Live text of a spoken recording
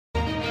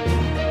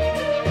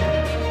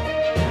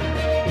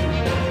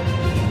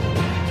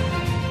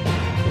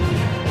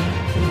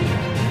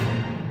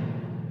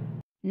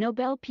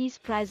Nobel Peace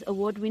Prize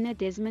award winner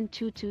Desmond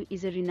Tutu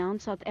is a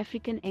renowned South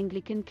African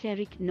Anglican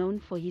cleric known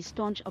for his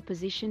staunch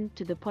opposition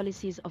to the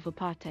policies of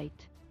apartheid.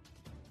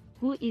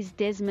 Who is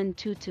Desmond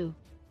Tutu?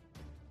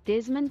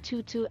 Desmond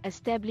Tutu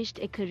established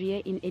a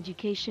career in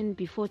education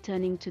before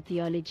turning to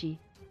theology,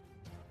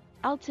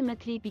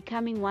 ultimately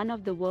becoming one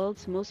of the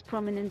world's most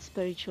prominent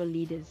spiritual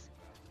leaders.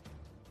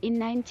 In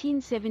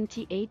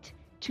 1978,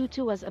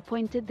 Tutu was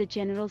appointed the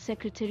General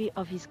Secretary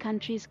of his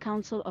country's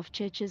Council of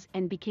Churches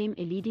and became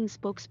a leading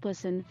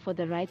spokesperson for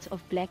the rights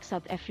of Black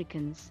South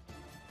Africans.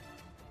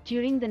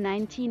 During the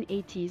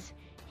 1980s,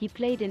 he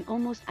played an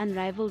almost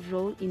unrivaled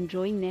role in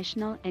drawing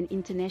national and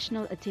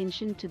international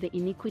attention to the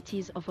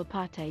iniquities of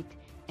apartheid,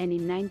 and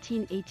in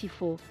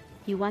 1984,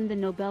 he won the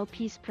Nobel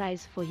Peace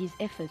Prize for his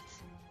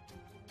efforts.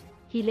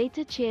 He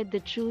later chaired the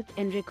Truth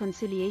and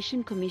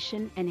Reconciliation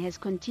Commission and has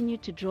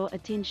continued to draw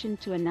attention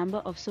to a number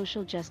of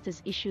social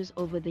justice issues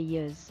over the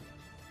years.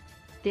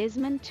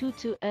 Desmond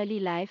Tutu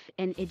early life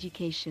and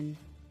education.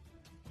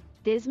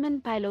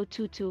 Desmond Pilo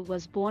Tutu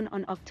was born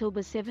on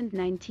October 7,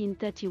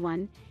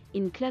 1931,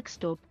 in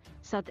Klerksdorp,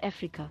 South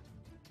Africa.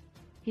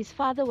 His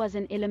father was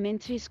an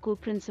elementary school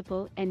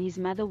principal and his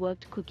mother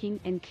worked cooking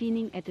and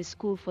cleaning at a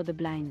school for the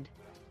blind.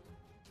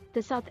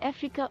 The South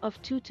Africa of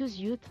Tutu's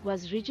youth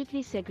was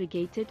rigidly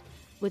segregated,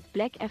 with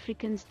Black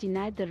Africans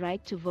denied the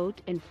right to vote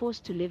and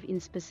forced to live in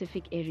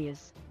specific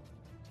areas.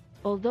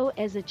 Although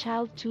as a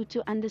child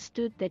Tutu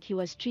understood that he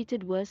was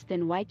treated worse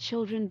than white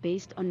children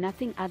based on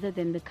nothing other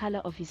than the color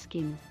of his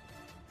skin,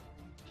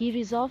 he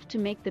resolved to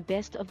make the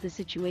best of the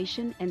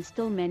situation and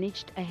still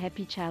managed a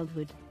happy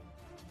childhood.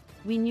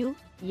 "We knew,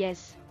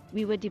 yes,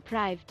 we were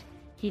deprived,"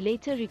 he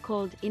later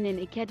recalled in an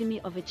Academy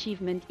of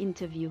Achievement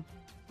interview.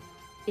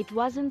 "It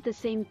wasn't the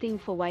same thing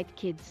for white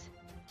kids.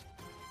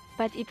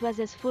 But it was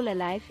as full a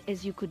life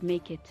as you could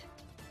make it.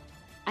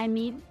 I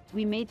mean,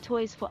 we made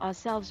toys for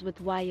ourselves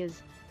with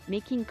wires,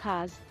 making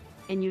cars,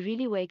 and you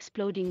really were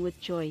exploding with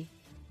joy."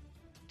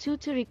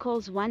 Tutu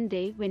recalls one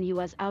day when he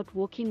was out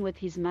walking with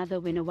his mother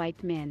when a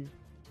white man,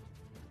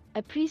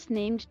 a priest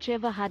named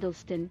Trevor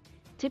Huddleston,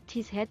 tipped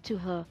his hat to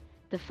her,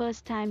 the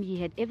first time he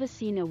had ever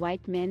seen a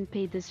white man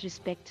pay this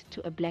respect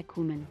to a black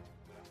woman.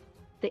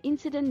 The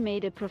incident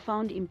made a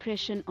profound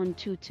impression on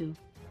Tutu,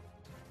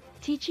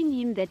 teaching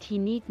him that he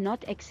need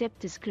not accept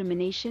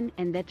discrimination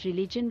and that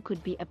religion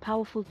could be a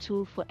powerful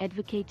tool for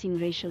advocating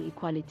racial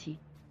equality.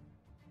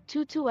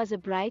 Tutu was a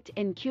bright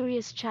and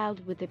curious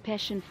child with a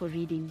passion for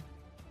reading.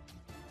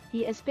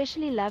 He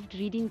especially loved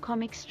reading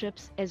comic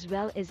strips as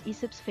well as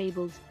Aesop's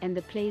fables and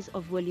the plays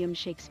of William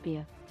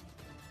Shakespeare.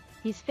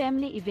 His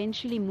family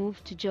eventually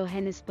moved to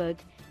Johannesburg,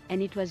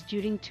 and it was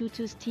during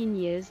Tutu's teen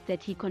years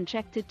that he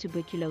contracted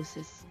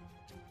tuberculosis,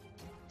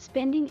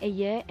 spending a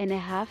year and a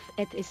half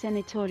at a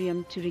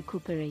sanatorium to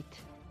recuperate.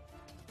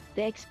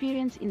 The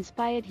experience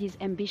inspired his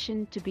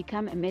ambition to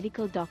become a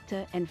medical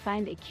doctor and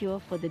find a cure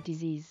for the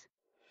disease.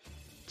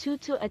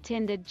 Tutu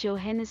attended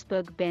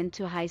Johannesburg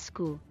Bantu High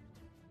School,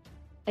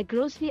 a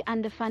grossly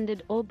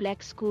underfunded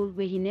all-black school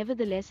where he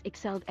nevertheless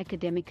excelled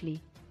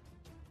academically.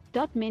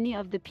 Many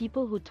of the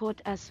people who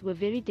taught us were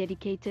very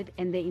dedicated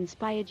and they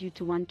inspired you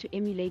to want to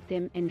emulate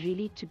them and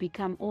really to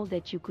become all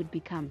that you could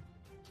become.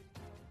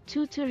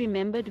 Tutu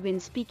remembered when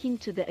speaking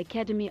to the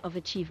Academy of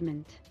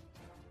Achievement.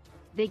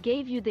 "They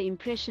gave you the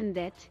impression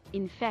that,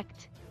 in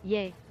fact,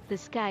 yeah, the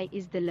sky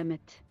is the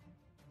limit.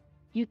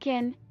 You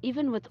can,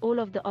 even with all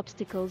of the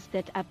obstacles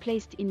that are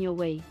placed in your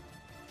way,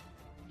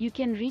 you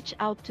can reach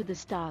out to the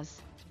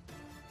stars."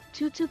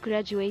 Tutu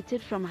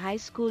graduated from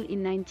high school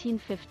in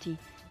 1950,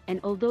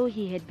 and although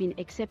he had been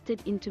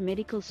accepted into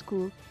medical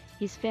school,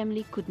 his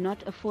family could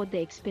not afford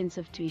the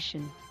expensive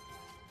tuition.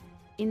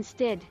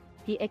 Instead,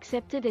 he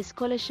accepted a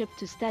scholarship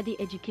to study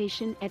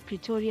education at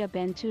Pretoria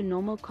Bantu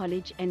Normal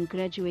College and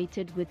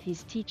graduated with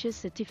his teacher's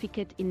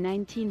certificate in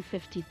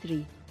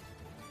 1953.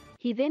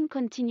 He then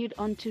continued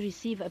on to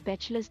receive a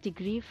bachelor's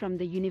degree from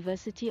the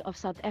University of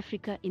South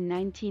Africa in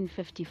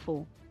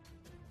 1954.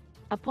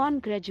 Upon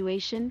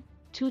graduation,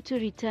 Tutu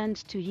returned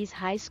to his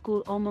high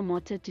school alma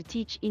mater to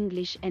teach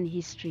English and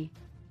history.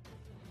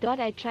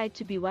 "I tried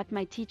to be what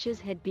my teachers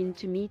had been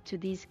to me to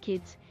these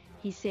kids,"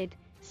 he said,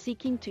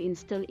 seeking to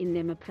instill in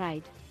them a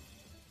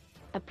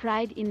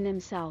pride in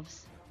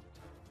themselves,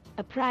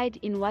 a pride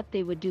in what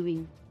they were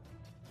doing,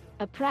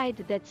 a pride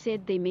that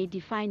said they may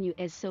define you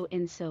as so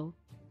and so.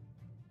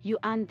 You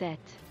aren't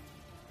that.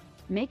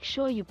 Make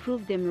sure you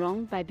prove them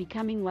wrong by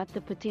becoming what the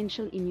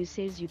potential in you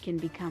says you can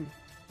become.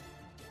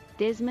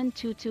 Desmond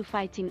Tutu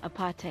fighting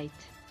apartheid.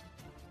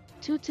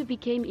 Tutu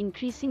became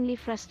increasingly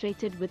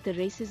frustrated with the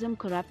racism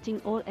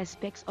corrupting all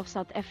aspects of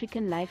South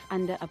African life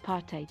under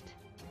apartheid.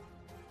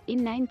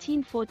 In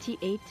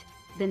 1948,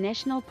 the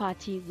National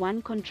Party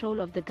won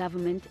control of the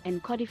government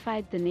and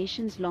codified the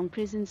nation's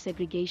long-present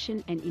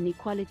segregation and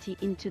inequality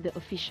into the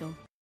official,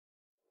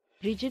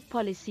 rigid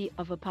policy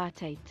of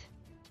apartheid.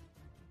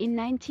 In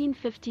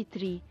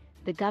 1953,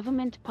 the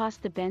government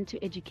passed the Bantu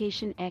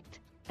Education Act,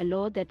 a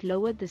law that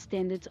lowered the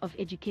standards of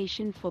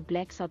education for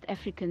Black South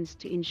Africans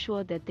to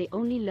ensure that they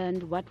only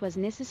learned what was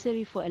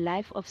necessary for a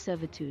life of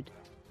servitude.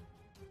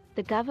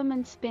 The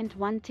government spent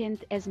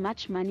 1/10 as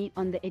much money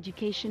on the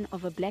education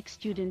of a black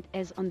student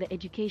as on the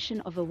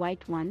education of a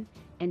white one,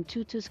 and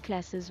Tutu's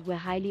classes were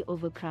highly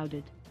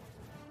overcrowded.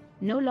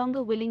 No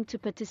longer willing to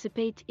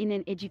participate in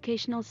an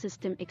educational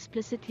system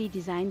explicitly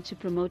designed to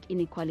promote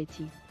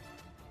inequality,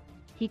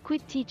 he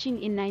quit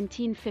teaching in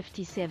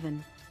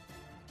 1957.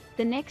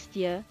 The next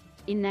year,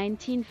 in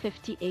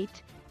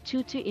 1958,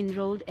 Tutu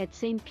enrolled at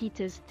St.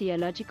 Peter's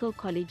Theological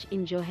College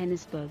in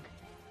Johannesburg.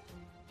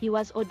 He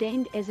was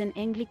ordained as an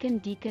Anglican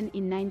deacon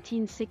in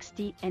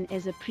 1960 and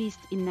as a priest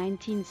in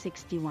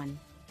 1961.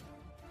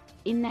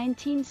 In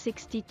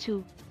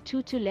 1962,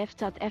 Tutu left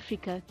South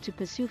Africa to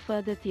pursue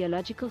further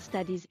theological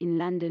studies in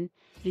London,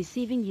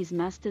 receiving his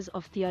Masters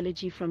of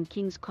Theology from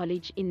King's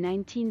College in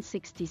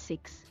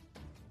 1966.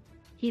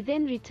 He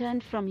then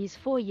returned from his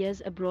 4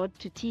 years abroad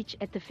to teach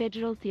at the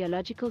Federal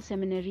Theological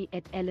Seminary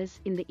at Ellis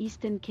in the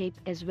Eastern Cape,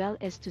 as well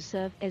as to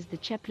serve as the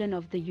chaplain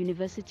of the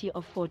University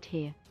of Fort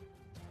Hare.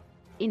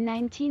 In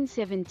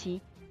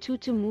 1970,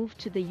 Tutu moved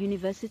to the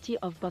University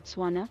of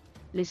Botswana,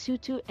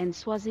 Lesotho and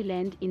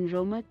Swaziland in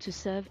Roma to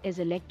serve as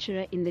a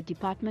lecturer in the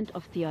Department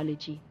of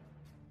Theology.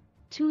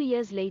 2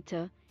 years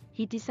later,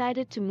 he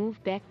decided to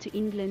move back to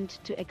England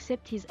to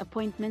accept his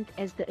appointment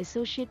as the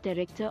Associate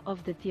Director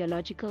of the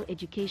Theological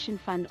Education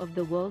Fund of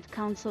the World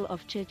Council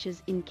of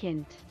Churches in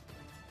Kent.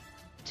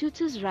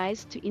 Tutu's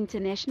rise to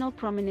international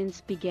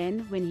prominence began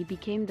when he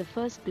became the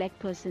first black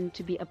person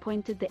to be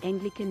appointed the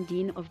Anglican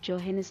Dean of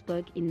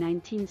Johannesburg in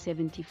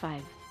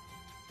 1975.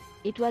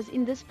 It was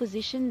in this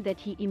position that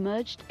he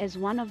emerged as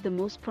one of the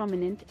most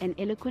prominent and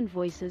eloquent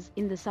voices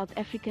in the South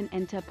African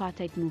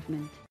anti-apartheid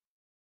movement.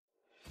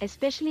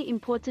 Especially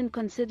important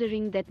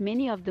considering that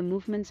many of the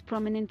movement's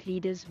prominent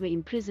leaders were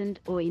imprisoned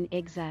or in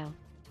exile.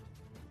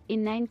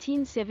 In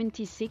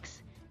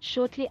 1976,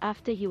 shortly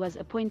after he was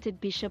appointed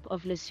Bishop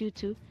of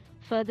Lesotho,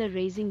 further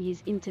raising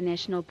his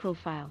international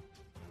profile,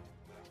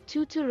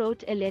 Tutu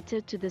wrote a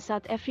letter to the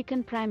South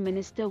African Prime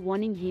Minister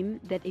warning him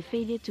that a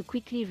failure to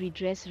quickly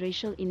redress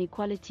racial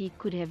inequality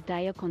could have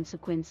dire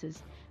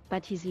consequences,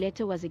 but his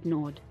letter was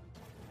ignored.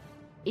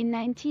 In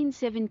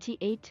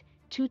 1978,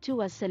 Tutu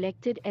was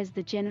selected as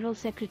the General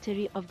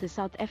Secretary of the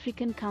South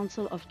African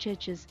Council of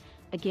Churches,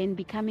 again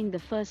becoming the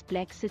first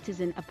black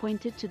citizen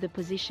appointed to the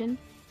position,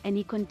 and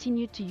he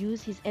continued to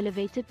use his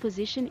elevated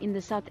position in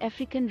the South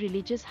African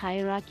religious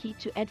hierarchy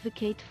to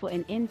advocate for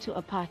an end to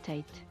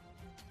apartheid.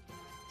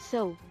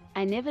 So,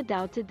 I never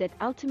doubted that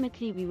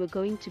ultimately we were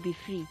going to be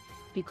free,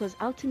 because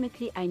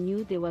ultimately I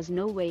knew there was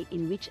no way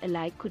in which a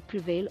lie could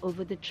prevail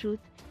over the truth,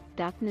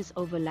 darkness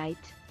over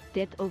light,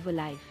 death over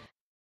life,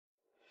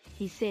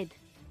 he said.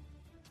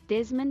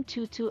 Desmond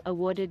Tutu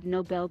awarded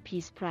Nobel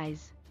Peace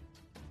Prize.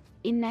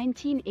 In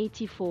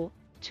 1984,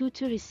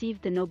 Tutu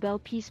received the Nobel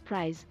Peace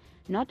Prize,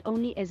 not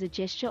only as a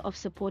gesture of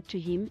support to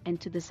him and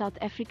to the South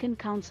African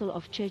Council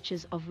of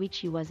Churches of which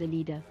he was a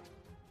leader,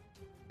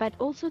 but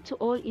also to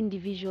all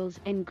individuals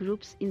and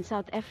groups in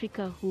South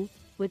Africa who,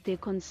 with their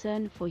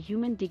concern for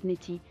human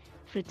dignity,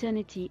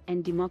 fraternity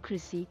and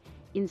democracy,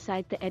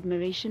 incite the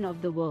admiration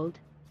of the world,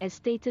 as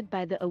stated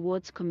by the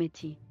awards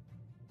committee.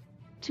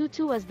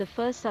 Tutu was the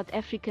first South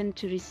African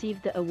to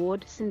receive the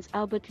award since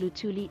Albert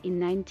Luthuli in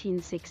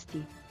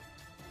 1960.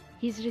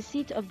 His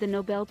receipt of the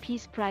Nobel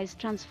Peace Prize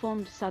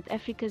transformed South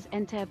Africa's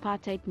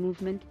anti-apartheid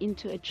movement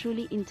into a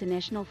truly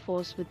international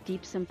force with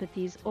deep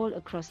sympathies all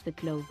across the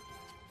globe.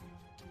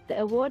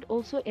 The award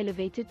also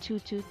elevated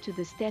Tutu to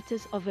the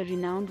status of a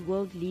renowned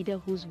world leader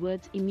whose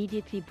words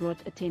immediately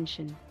brought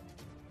attention.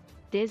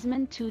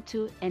 Desmond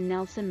Tutu and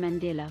Nelson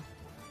Mandela.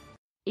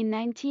 In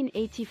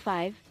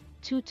 1985,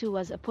 Tutu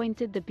was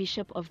appointed the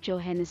Bishop of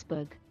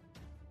Johannesburg.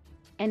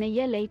 And a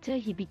year later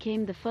he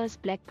became the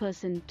first black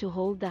person to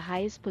hold the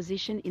highest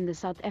position in the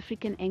South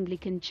African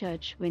Anglican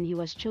Church when he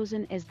was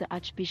chosen as the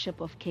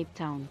Archbishop of Cape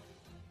Town.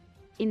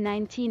 In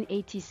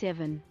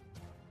 1987,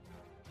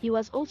 he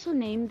was also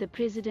named the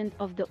President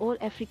of the All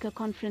Africa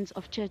Conference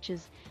of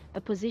Churches,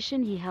 a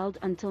position he held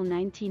until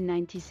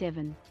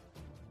 1997.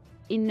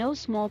 In no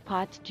small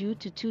part due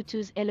to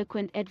Tutu's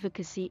eloquent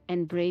advocacy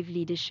and brave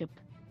leadership.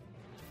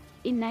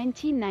 In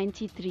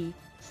 1993,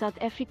 South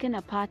African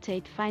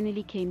apartheid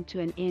finally came to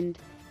an end,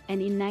 and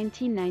in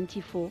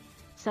 1994,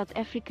 South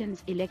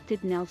Africans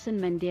elected Nelson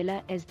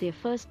Mandela as their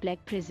first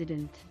black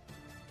president.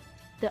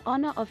 The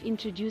honor of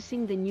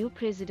introducing the new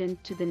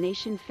president to the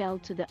nation fell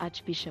to the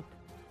Archbishop.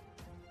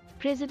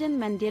 President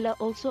Mandela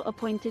also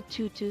appointed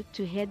Tutu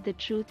to head the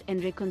Truth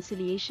and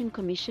Reconciliation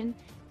Commission,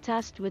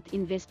 tasked with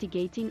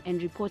investigating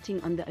and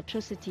reporting on the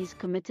atrocities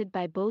committed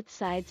by both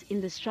sides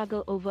in the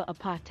struggle over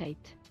apartheid.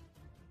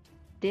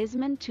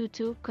 Desmond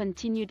Tutu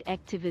continued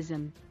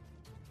activism.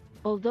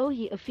 Although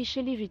he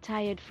officially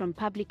retired from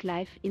public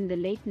life in the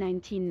late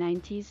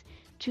 1990s,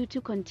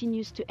 Tutu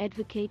continues to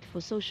advocate for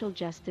social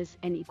justice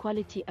and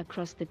equality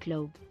across the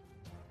globe.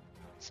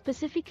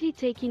 Specifically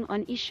taking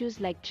on issues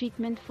like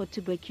treatment for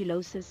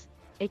tuberculosis,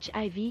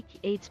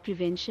 HIV/AIDS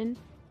prevention,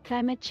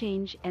 climate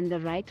change and the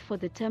right for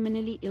the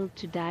terminally ill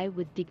to die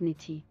with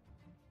dignity.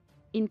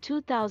 In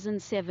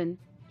 2007,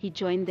 he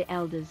joined the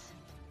Elders,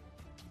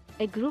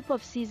 A group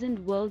of seasoned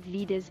world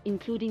leaders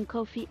including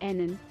Kofi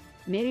Annan,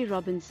 Mary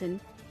Robinson,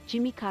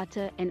 Jimmy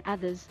Carter and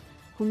others,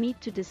 who meet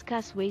to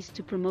discuss ways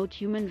to promote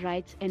human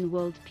rights and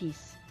world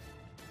peace.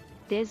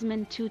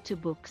 Desmond Tutu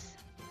books.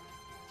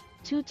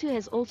 Tutu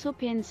has also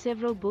penned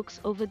several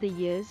books over the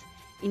years,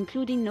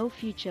 including No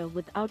Future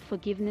Without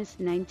Forgiveness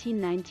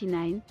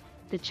 1999,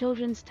 the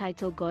children's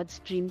title God's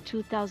Dream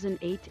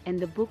 2008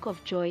 and The Book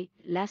of Joy,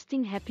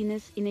 Lasting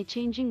Happiness in a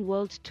Changing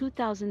World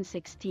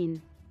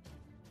 2016,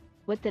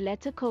 with the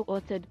latter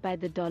co-authored by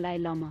the Dalai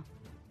Lama.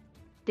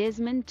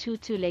 Desmond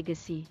Tutu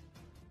legacy.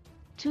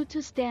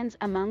 Tutu stands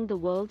among the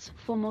world's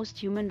foremost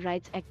human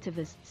rights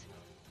activists.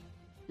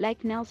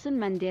 Like Nelson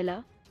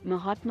Mandela,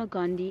 Mahatma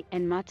Gandhi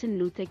and Martin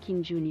Luther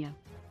King Jr.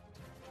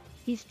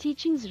 His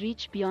teachings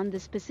reach beyond the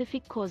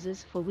specific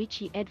causes for which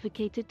he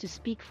advocated to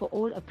speak for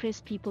all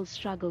oppressed people's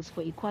struggles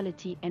for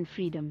equality and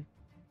freedom.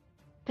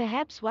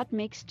 Perhaps what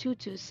makes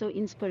Tutu so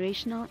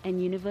inspirational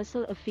and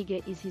universal a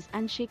figure is his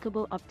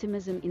unshakable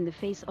optimism in the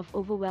face of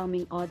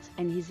overwhelming odds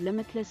and his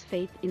limitless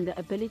faith in the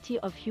ability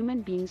of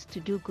human beings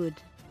to do good.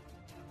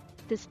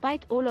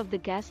 Despite all of the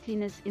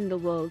ghastliness in the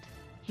world,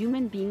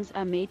 human beings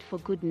are made for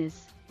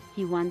goodness,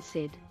 he once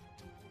said.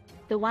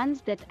 The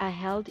ones that are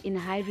held in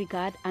high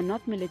regard are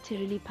not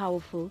militarily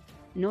powerful,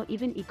 nor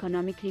even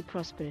economically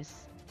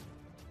prosperous.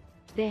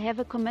 They have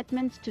a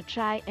commitment to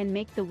try and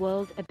make the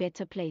world a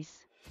better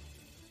place.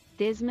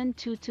 Desmond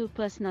Tutu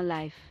personal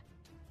life.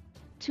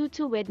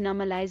 Tutu wed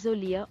Nomalizo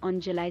Leah on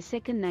July 2,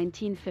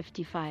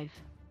 1955.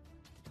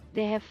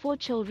 They have 4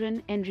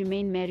 children and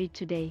remain married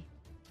today.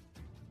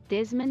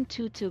 Desmond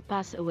Tutu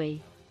passed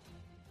away.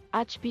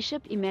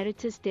 Archbishop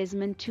Emeritus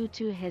Desmond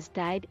Tutu has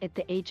died at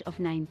the age of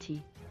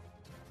 90.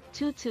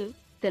 Tutu,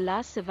 the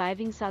last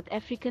surviving South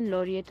African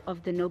laureate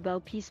of the Nobel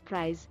Peace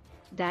Prize,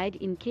 died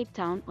in Cape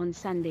Town on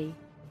Sunday,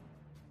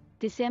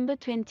 December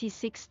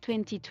 26,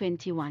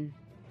 2021.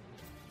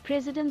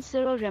 President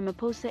Cyril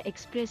Ramaphosa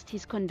expressed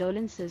his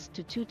condolences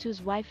to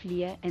Tutu's wife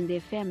Leah and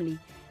their family,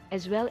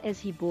 as well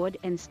as the board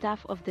and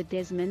staff of the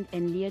Desmond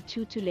and Leah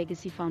Tutu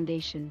Legacy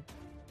Foundation,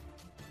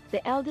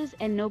 the Elders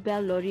and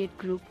Nobel Laureate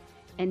Group,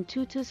 and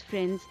Tutu's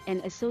friends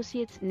and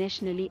associates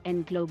nationally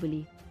and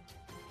globally.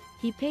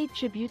 He paid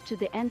tribute to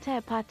the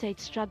anti-apartheid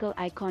struggle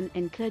icon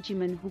and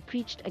clergyman who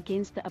preached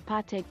against the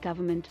apartheid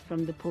government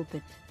from the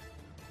pulpit.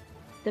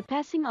 The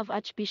passing of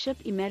Archbishop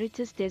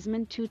Emeritus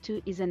Desmond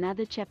Tutu is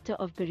another chapter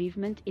of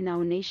bereavement in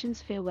our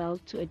nation's farewell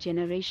to a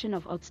generation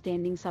of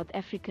outstanding South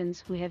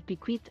Africans who have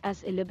bequeathed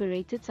us a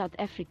liberated South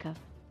Africa.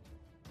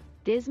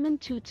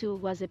 Desmond Tutu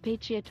was a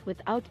patriot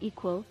without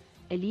equal,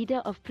 a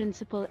leader of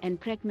principle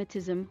and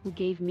pragmatism who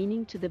gave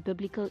meaning to the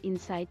biblical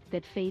insight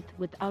that faith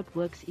without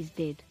works is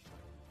dead.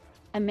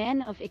 A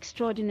man of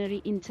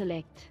extraordinary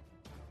intellect,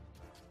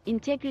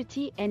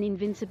 integrity and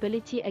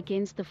invincibility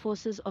against the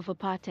forces of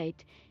apartheid,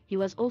 he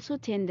was also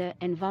tender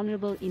and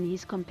vulnerable in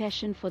his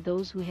compassion for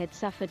those who had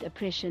suffered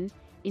oppression,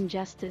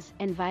 injustice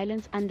and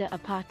violence under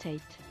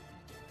apartheid,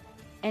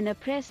 and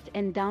oppressed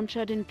and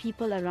downtrodden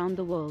people around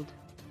the world.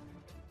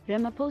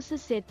 Ramaphosa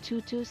said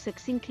Tutu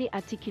succinctly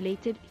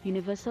articulated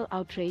universal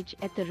outrage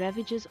at the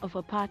ravages of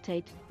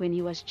apartheid when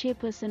he was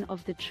chairperson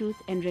of the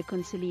Truth and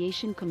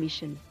Reconciliation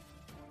Commission,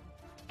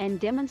 and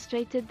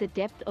demonstrated the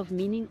depth of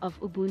meaning of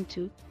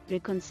Ubuntu,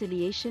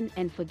 reconciliation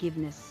and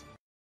forgiveness.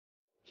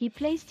 He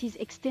placed his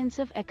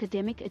extensive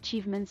academic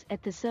achievements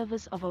at the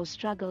service of our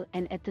struggle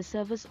and at the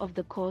service of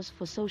the cause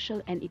for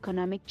social and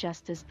economic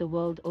justice the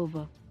world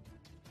over.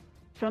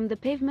 From the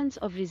pavements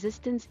of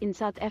resistance in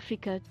South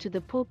Africa to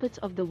the pulpits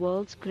of the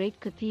world's great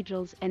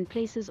cathedrals and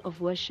places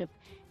of worship,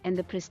 and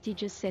the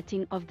prestigious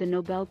setting of the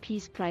Nobel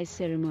Peace Prize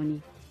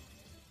ceremony,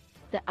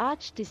 the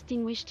Arch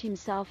distinguished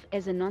himself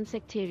as a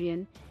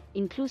non-sectarian,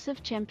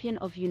 inclusive champion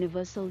of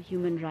universal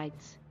human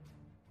rights.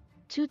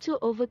 Tutu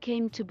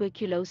overcame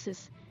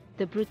tuberculosis,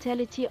 the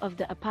brutality of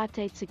the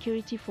apartheid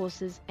security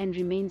forces and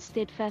remained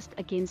steadfast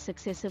against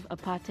successive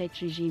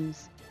apartheid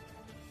regimes.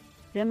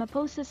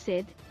 Ramaphosa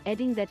said,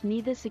 adding that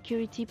neither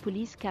security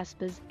police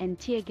Caspers and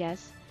tear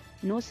gas,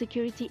 nor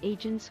security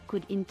agents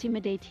could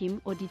intimidate him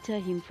or deter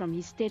him from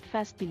his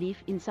steadfast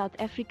belief in South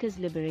Africa's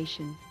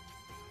liberation.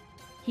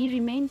 He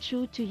remained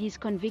true to his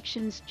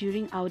convictions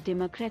during our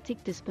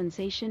democratic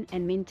dispensation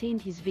and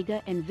maintained his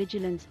vigor and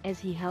vigilance as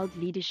he held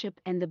leadership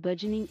and the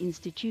burgeoning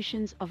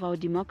institutions of our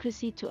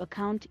democracy to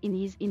account in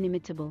his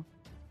inimitable,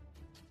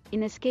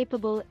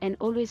 inescapable and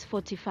always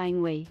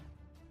fortifying way.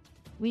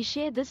 We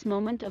share this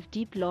moment of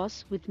deep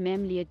loss with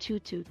Ma'am Leah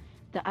Tutu,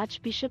 the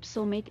Archbishop's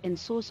soulmate and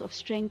source of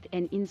strength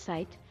and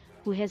insight,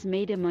 who has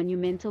made a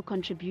monumental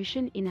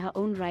contribution in her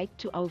own right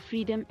to our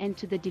freedom and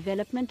to the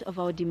development of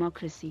our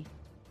democracy.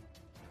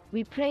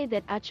 We pray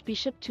that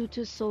Archbishop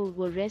Tutu's soul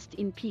will rest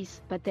in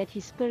peace, but that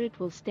his spirit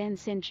will stand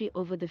sentry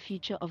over the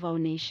future of our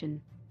nation.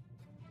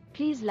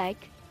 Please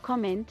like,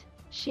 comment,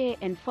 share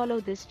and follow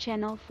this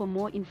channel for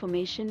more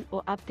information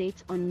or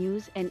updates on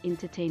news and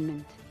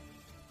entertainment.